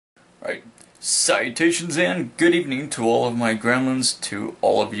Right. Salutations and good evening to all of my gremlins, to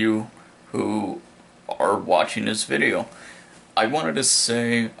all of you who are watching this video. I wanted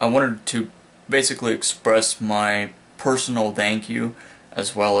to basically express my personal thank you,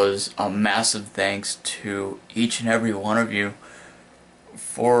 as well as a massive thanks to each and every one of you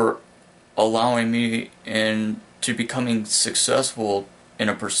for allowing me into becoming successful in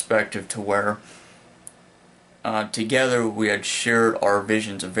a perspective to where together we had shared our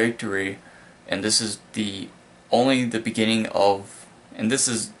visions of victory, and this is only the beginning of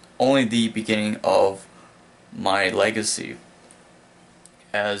my legacy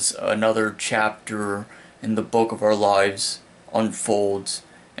as another chapter in the book of our lives unfolds,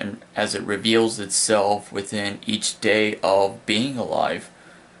 and as it reveals itself within each day of being alive,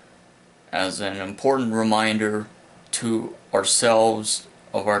 as an important reminder to ourselves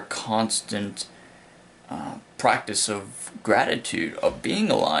of our constant practice of gratitude, of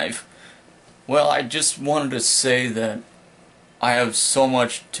being alive. Well, I just wanted to say that I have so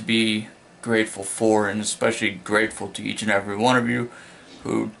much to be grateful for, and especially grateful to each and every one of you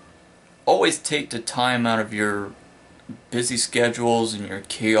who always take the time out of your busy schedules and your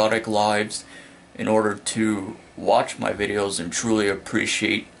chaotic lives in order to watch my videos and truly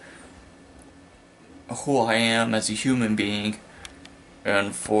appreciate who I am as a human being,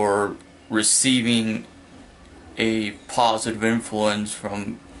 and for receiving a positive influence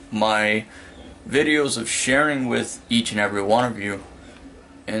from my videos of sharing with each and every one of you.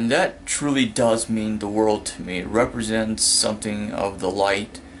 And that truly does mean the world to me. It represents something of the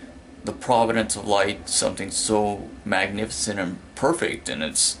light, the providence of light, something so magnificent and perfect, and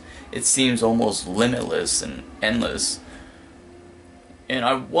it seems almost limitless and endless. And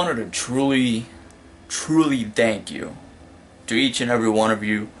I wanted to truly thank you to each and every one of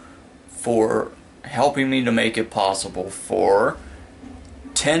you for helping me to make it possible for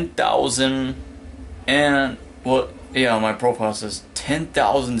 10,000 and, well, yeah, my profile says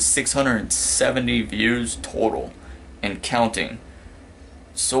 10,670 views total and counting.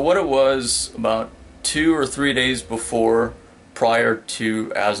 So what it was about 2 or 3 days before, prior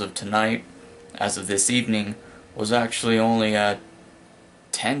to as of tonight, as of this evening, was actually only at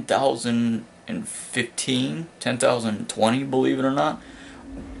 10,015, 10,020, believe it or not.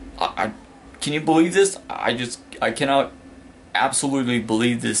 Can you believe this? I cannot absolutely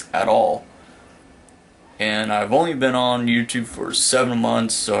believe this at all. And I've only been on YouTube for 7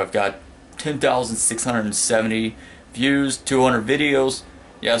 months, so I've got 10,670 views, 200 videos.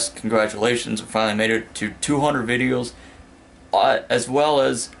 Yes, congratulations, I finally made it to 200 videos, as well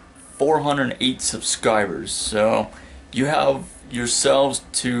as 408 subscribers. So you have yourselves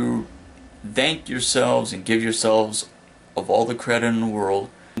to thank yourselves and give yourselves of all the credit in the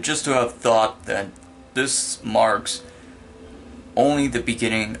world, just to have thought that this marks only the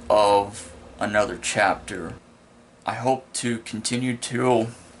beginning of another chapter. I hope to continue to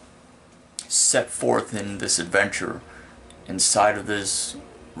set forth in this adventure inside of this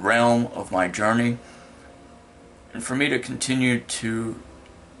realm of my journey, and for me to continue to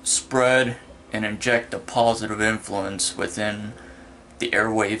spread and inject a positive influence within the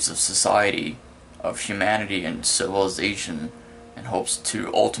airwaves of society, of humanity and civilization, in hopes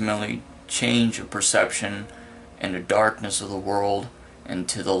to ultimately change a perception in the darkness of the world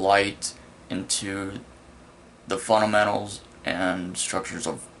into the light, into the fundamentals and structures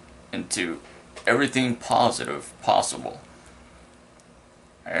of, into everything positive possible.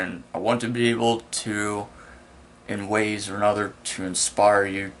 And I want to be able to, in ways or another, to inspire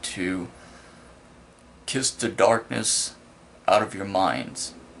you to kiss the darkness out of your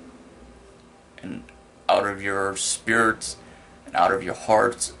minds and out of your spirits and out of your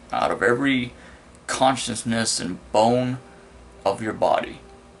hearts, out of every consciousness and bone of your body.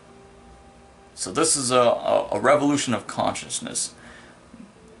 So this is a revolution of consciousness.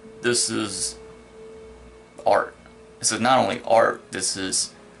 This is art. This is not only art, this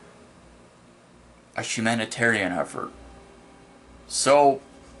is a humanitarian effort. So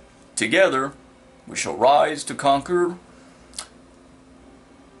together we shall rise to conquer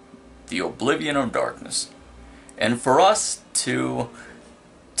the oblivion of darkness. And for us to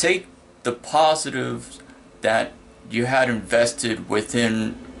take the positives that you had invested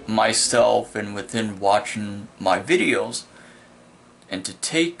within myself and within watching my videos, and to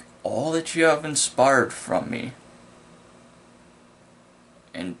take all that you have inspired from me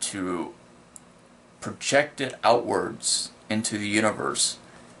and to project it outwards into the universe,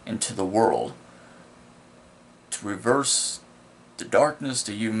 into the world, to reverse the darkness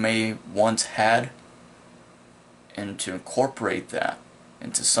that you may once had, and to incorporate that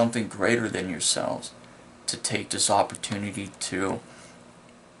into something greater than yourselves, to take this opportunity to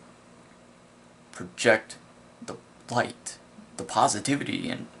project the light, the positivity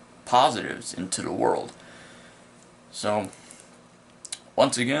and positives into the world. So,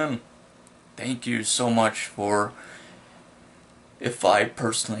 once again, thank you so much for, if I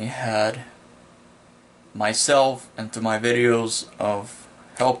personally had myself and through my videos of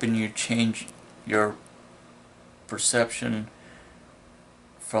helping you change your perception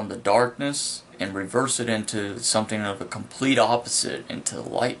from the darkness and reverse it into something of a complete opposite, into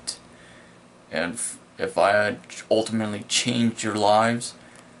light. And if I had ultimately changed your lives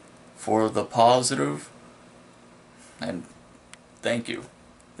for the positive, and thank you.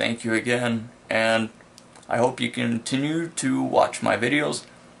 Thank you again, and I hope you continue to watch my videos,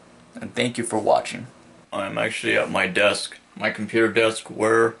 and thank you for watching. I'm actually at my desk, my computer desk,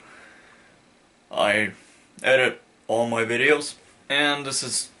 where I edit all my videos, and this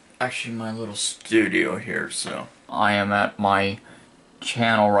is actually my little studio here. So I am at my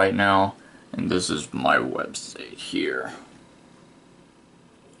channel right now, and this is my website here.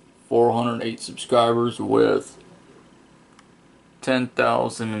 408 subscribers with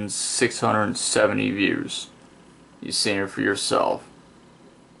 10,670 views. You've seen it for yourself.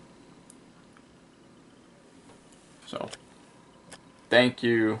 So, thank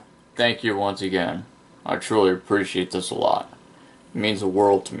you once again. I truly appreciate this a lot. It means the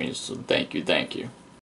world to me, so thank you.